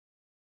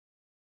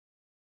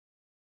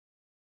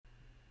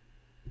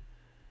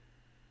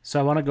So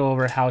I want to go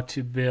over how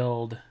to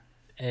build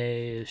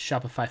a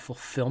Shopify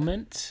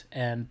fulfillment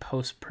and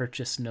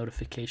post-purchase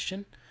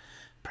notification,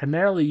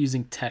 primarily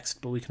using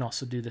text, but we can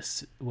also do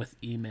this with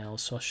email.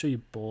 So I'll show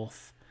you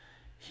both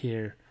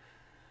here.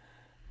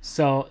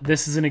 So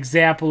this is an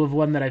example of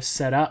one that I've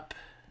set up.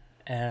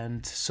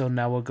 And so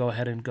now we'll go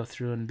ahead and go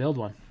through and build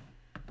one.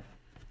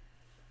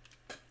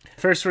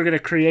 First, we're going to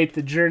create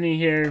the journey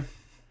here.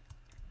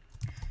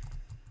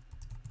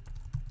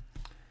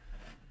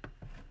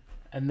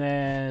 And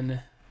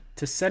then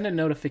to send a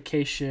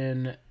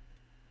notification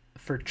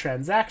for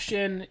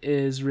transaction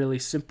is really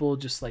simple,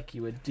 just like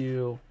you would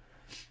do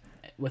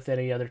with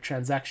any other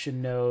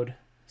transaction node.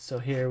 So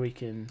here we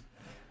can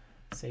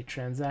say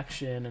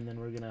transaction, and then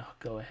we're going to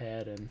go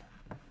ahead and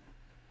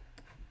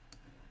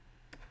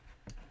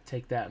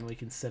take that, and we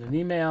can send an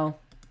email.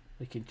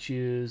 We can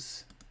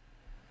choose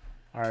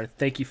our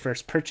thank you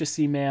first purchase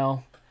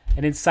email.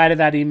 And inside of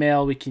that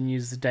email, we can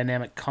use the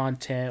dynamic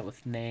content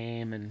with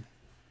name and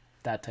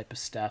that type of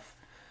stuff.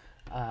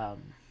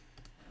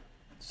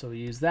 So we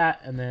use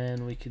that, and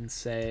then we can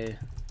say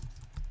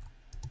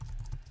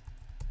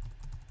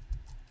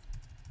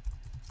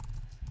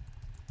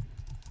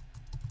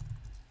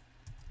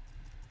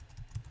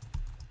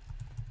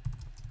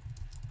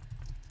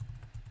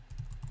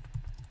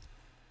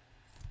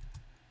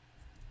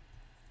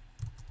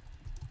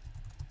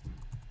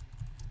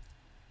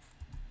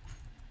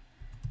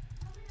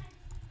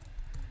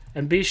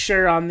and be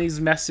sure on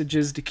these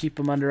messages to keep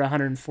them under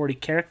 140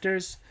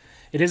 characters.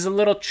 It is a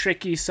little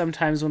tricky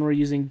sometimes when we're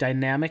using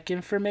dynamic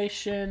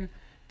information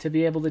to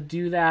be able to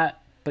do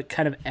that, but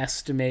kind of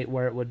estimate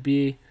where it would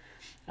be.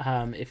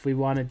 If we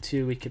wanted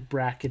to, we could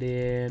bracket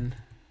in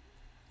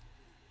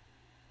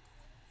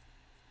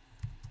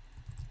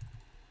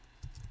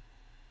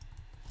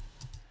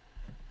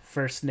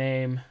first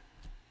name,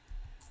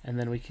 and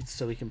then we can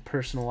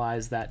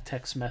personalize that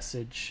text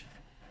message.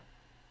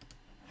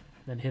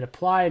 Then hit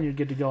apply, and you're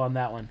good to go on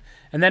that one.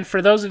 And then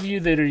for those of you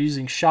that are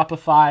using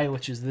Shopify,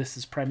 which is this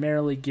is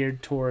primarily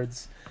geared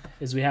towards,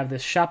 is we have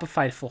this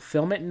Shopify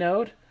fulfillment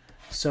node.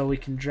 So we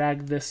can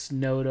drag this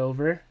node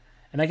over.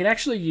 And I can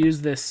actually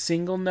use this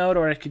single node,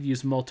 or I could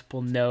use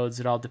multiple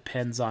nodes. It all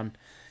depends on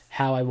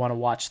how I want to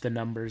watch the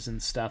numbers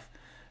and stuff.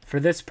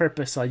 For this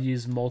purpose, I'll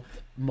use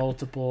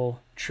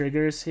multiple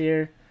triggers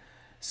here.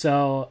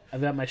 So I've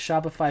got my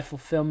Shopify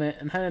fulfillment,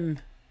 and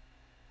then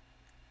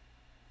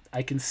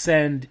I can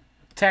send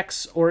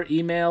texts or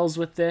emails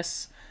with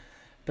this,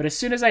 but as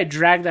soon as I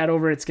drag that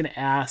over, it's going to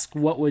ask,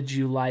 what would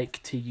you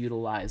like to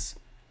utilize?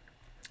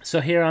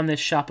 So here on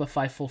this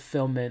Shopify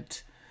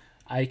fulfillment,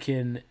 I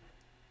can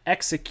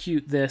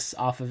execute this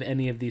off of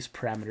any of these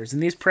parameters,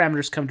 and these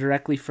parameters come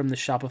directly from the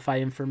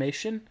Shopify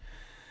information.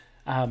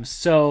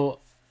 So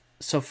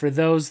for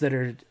those that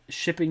are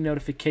shipping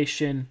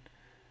notification,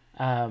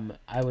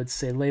 I would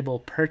say label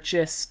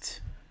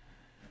purchased,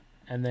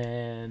 and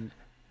then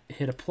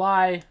hit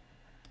apply.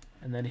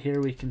 And then here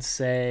we can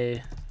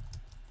say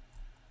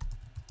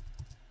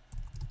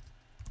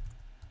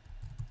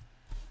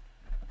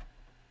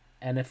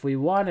and if we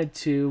wanted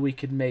to, we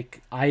could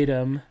make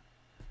item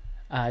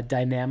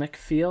dynamic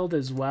field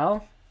as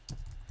well.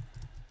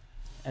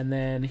 And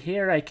then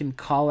here I can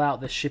call out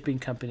the shipping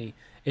company.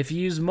 If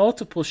you use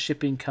multiple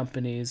shipping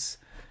companies,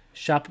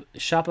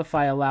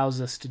 Shopify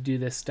allows us to do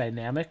this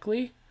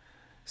dynamically.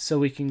 So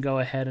we can go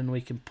ahead and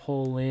we can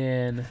pull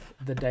in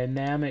the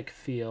dynamic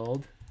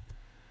field.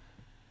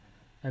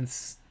 And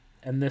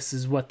this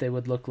is what they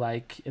would look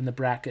like in the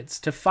brackets.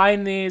 To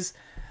find these,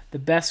 the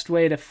best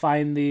way to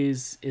find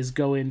these is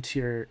go into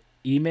your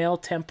email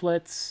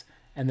templates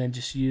and then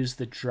just use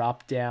the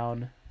drop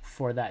down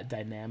for that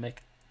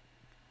dynamic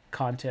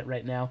content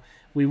right now.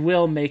 We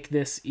will make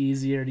this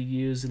easier to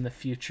use in the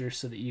future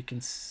so that you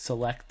can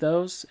select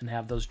those and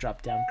have those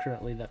drop down.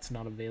 Currently that's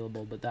not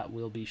available, but that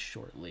will be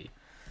shortly.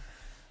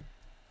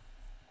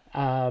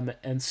 And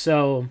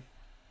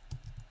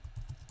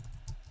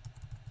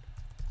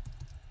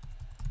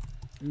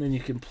then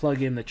you can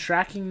plug in the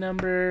tracking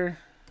number.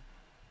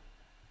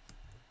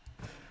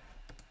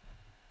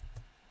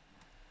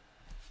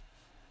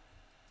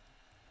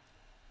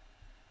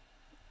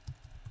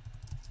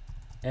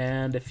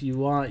 And if you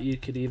want, you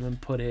could even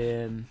put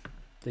in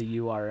the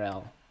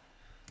URL.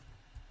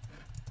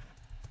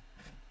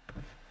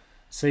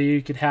 So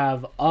you could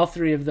have all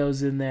three of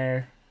those in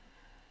there.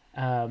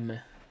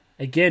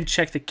 Again,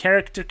 check the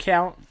character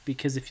count,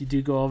 because if you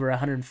do go over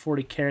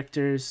 140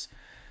 characters,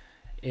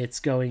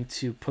 it's going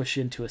to push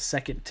into a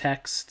second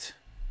text,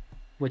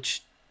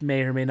 which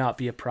may or may not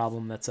be a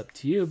problem. That's up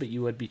to you, but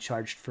you would be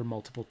charged for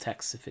multiple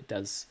texts if it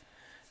does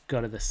go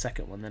to the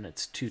second one. Then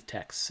it's 2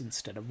 texts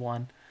instead of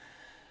 1.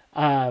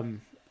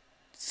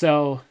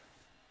 So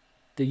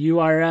the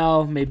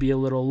URL may be a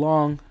little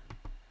long.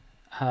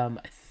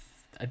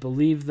 I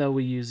believe, though,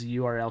 we use a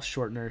URL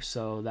shortener,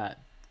 so that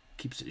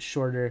keeps it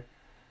shorter.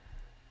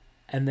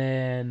 And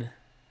then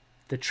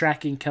the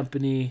tracking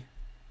company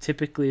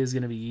typically is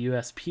going to be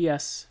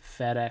USPS,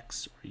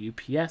 FedEx, or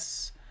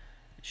UPS.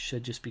 It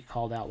should just be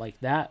called out like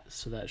that,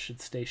 so that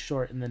should stay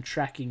short. And then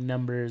tracking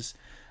numbers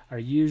are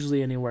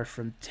usually anywhere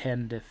from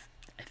 10 to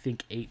I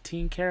think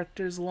 18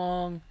 characters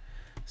long.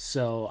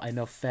 So I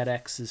know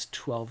FedEx is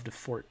 12 to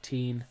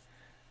 14.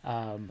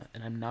 And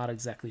I'm not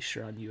exactly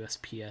sure on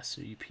USPS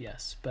or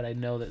UPS, but I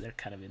know that they're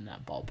kind of in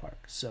that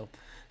ballpark. So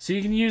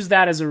you can use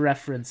that as a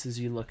reference as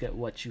you look at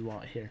what you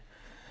want here.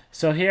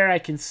 So here I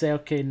can say,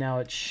 okay, now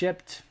it's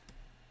shipped.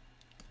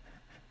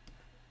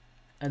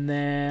 And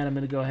then I'm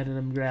going to go ahead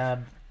and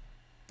grab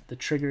the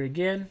trigger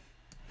again.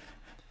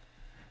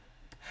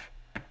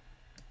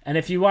 And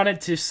if you wanted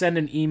to send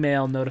an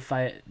email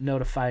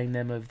notifying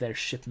them of their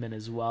shipment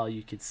as well,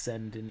 you could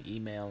send an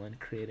email and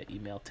create an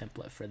email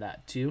template for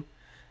that too,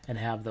 and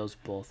have those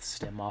both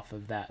stem off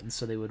of that. And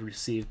so they would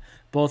receive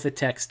both a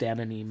text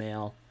and an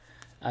email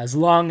as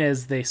long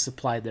as they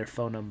supplied their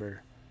phone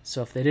number.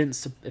 So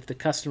if the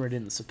customer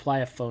didn't supply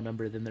a phone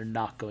number, then they're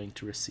not going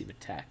to receive a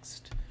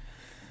text.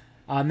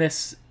 On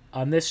this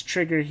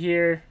trigger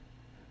here,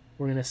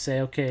 we're going to say,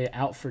 okay,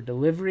 out for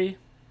delivery.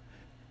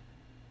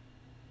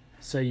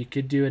 So you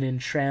could do it in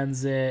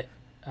transit,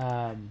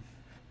 but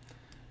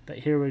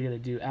here we're going to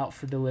do out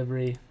for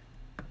delivery.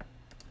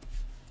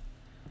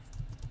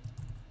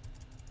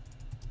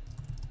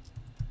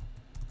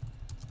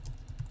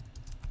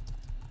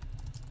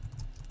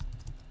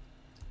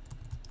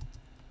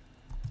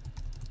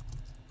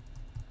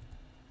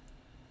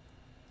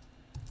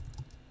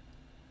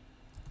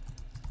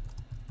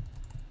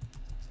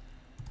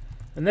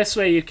 And this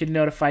way you can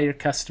notify your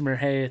customer,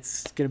 hey,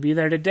 it's going to be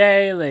there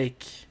today.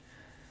 Like,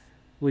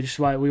 we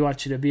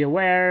want you to be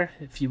aware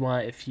if you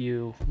want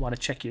to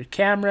check your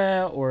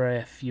camera, or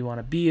if you want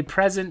to be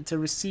present to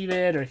receive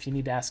it, or if you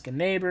need to ask a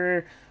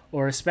neighbor,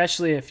 or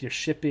especially if you're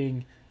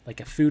shipping like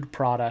a food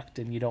product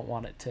and you don't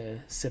want it to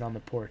sit on the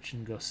porch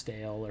and go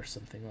stale or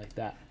something like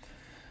that.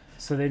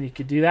 So then you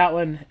could do that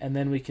one, and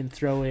then we can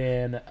throw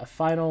in a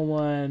final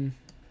one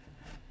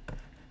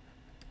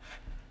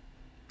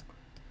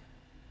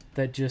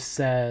that just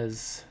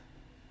says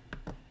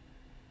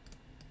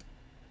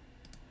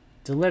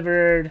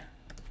delivered.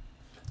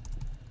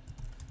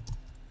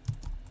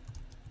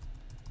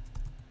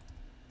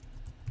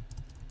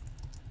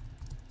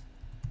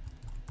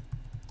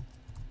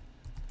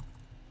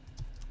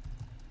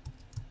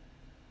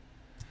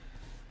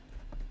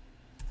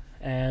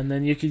 And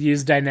then you could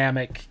use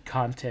dynamic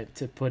content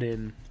to put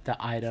in the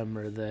item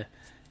or the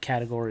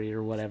category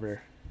or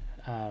whatever.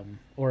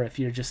 Or if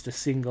you're just a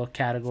single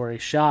category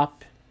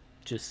shop,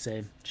 just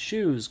say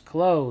shoes,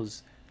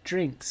 clothes,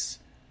 drinks,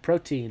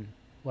 protein,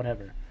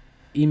 whatever.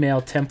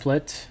 Email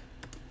template.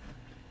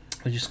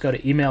 We just go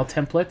to email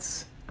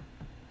templates.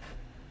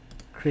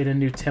 Create a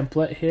new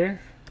template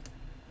here.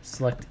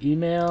 Select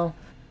email.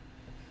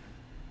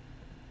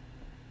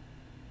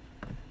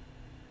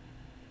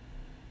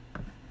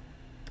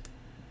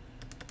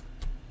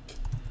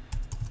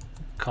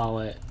 Call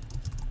it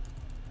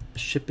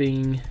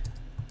shipping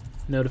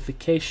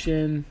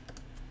notification.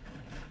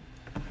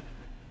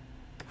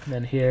 And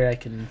then here I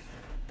can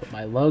put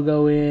my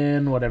logo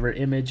in, whatever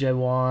image I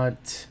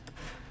want.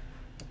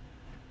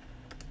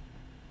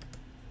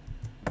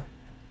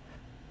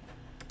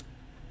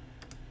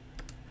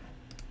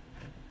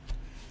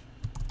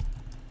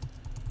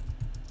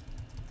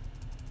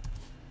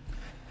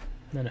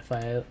 And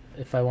then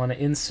if I want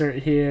to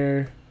insert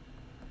here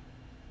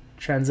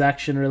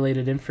transaction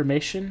related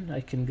information,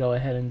 I can go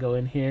ahead and go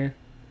in here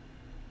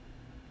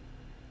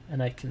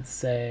and I can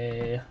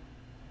say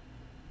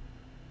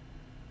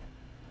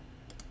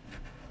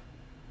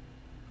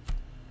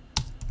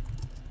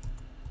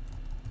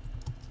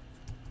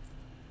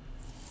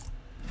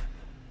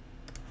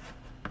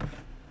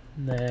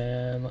and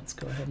then let's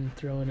go ahead and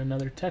throw in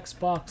another text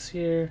box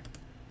here.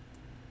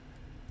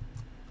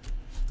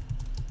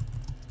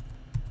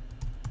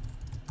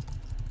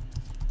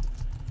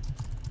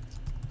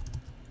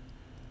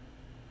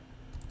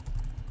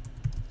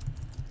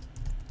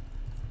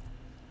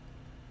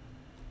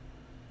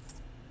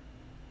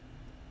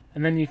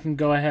 And then you can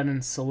go ahead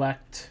and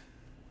select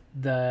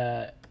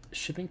the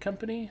shipping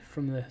company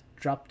from the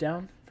drop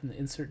down, from the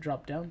insert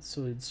drop down.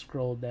 So we'd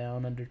scroll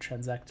down under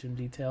transaction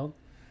detailed.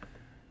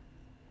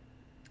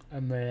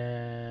 And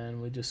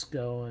then we just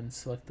go and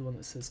select the one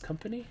that says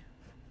company.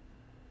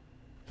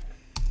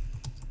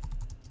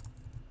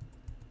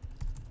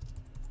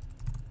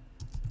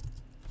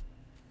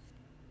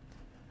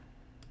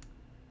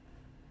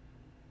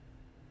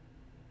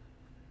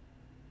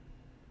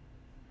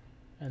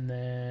 And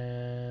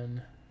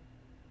then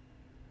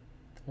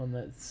one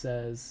that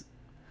says,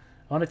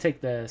 I want to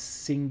take the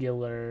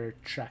singular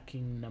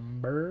tracking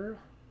number.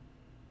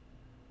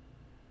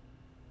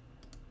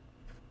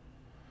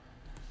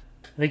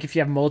 I think if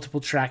you have multiple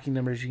tracking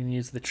numbers, you can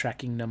use the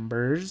tracking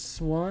numbers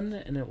one,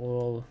 and it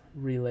will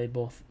relay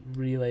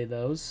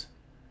those.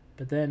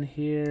 But then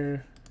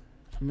here,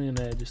 I'm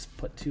gonna just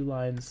put 2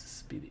 lines.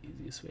 This would be the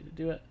easiest way to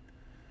do it.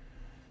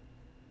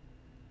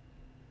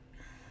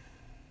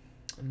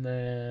 And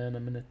then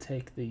I'm gonna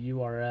take the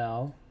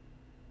URL.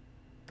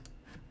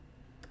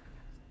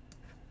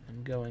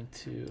 I'm going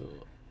to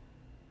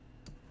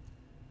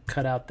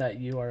cut out that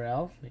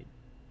URL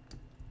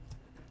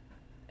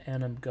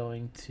and I'm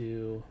going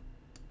to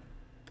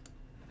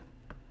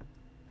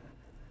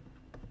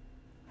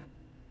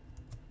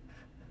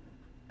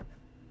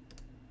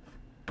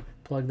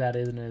plug that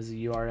in as a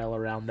URL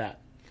around that.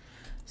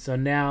 So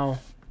now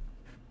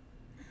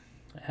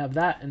I have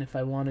that, and if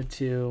I wanted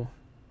to,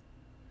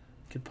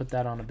 I could put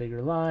that on a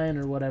bigger line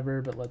or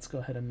whatever, but let's go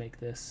ahead and make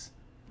this.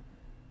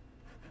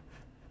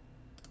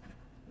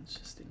 Let's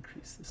just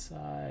increase the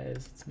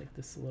size. Let's make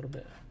this a little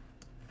bit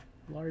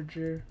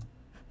larger.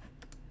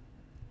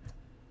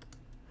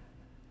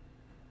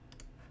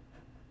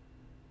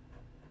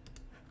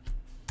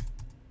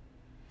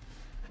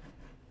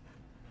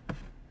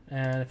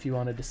 And if you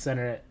wanted to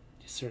center it,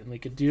 you certainly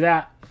could do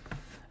that.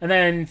 And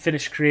then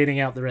finish creating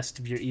out the rest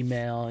of your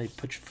email. You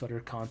put your footer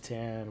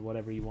content,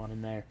 whatever you want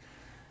in there.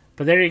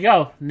 But there you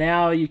go.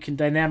 Now you can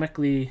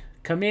dynamically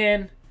come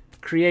in,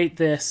 create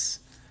this,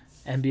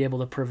 and be able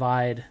to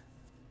provide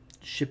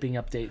shipping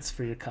updates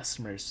for your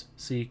customers.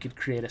 So you could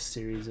create a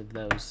series of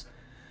those.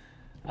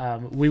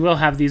 We will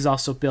have these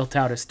also built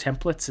out as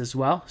templates as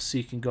well. So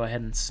you can go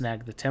ahead and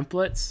snag the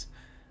templates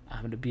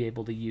to be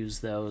able to use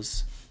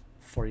those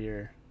for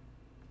your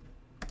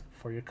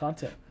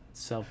content.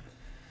 So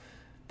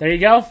there you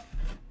go.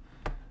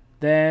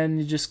 Then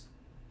you just,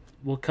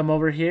 we'll come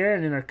over here,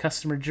 and in our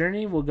customer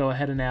journey, we'll go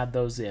ahead and add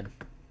those in.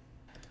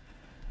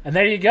 And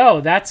there you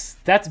go. That's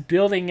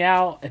building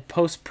out a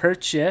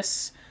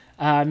post-purchase.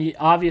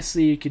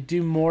 Obviously, you could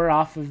do more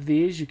off of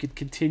these. You could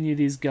continue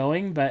these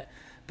going, but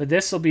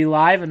this will be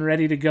live and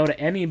ready to go to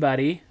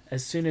anybody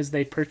as soon as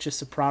they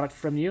purchase a product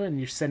from you, and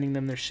you're sending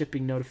them their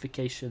shipping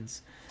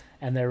notifications,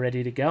 and they're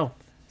ready to go.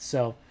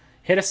 So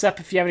hit us up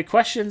if you have any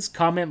questions.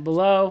 Comment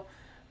below.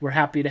 We're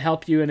happy to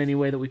help you in any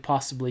way that we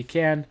possibly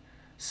can.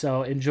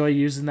 So enjoy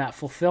using that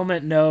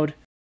fulfillment node,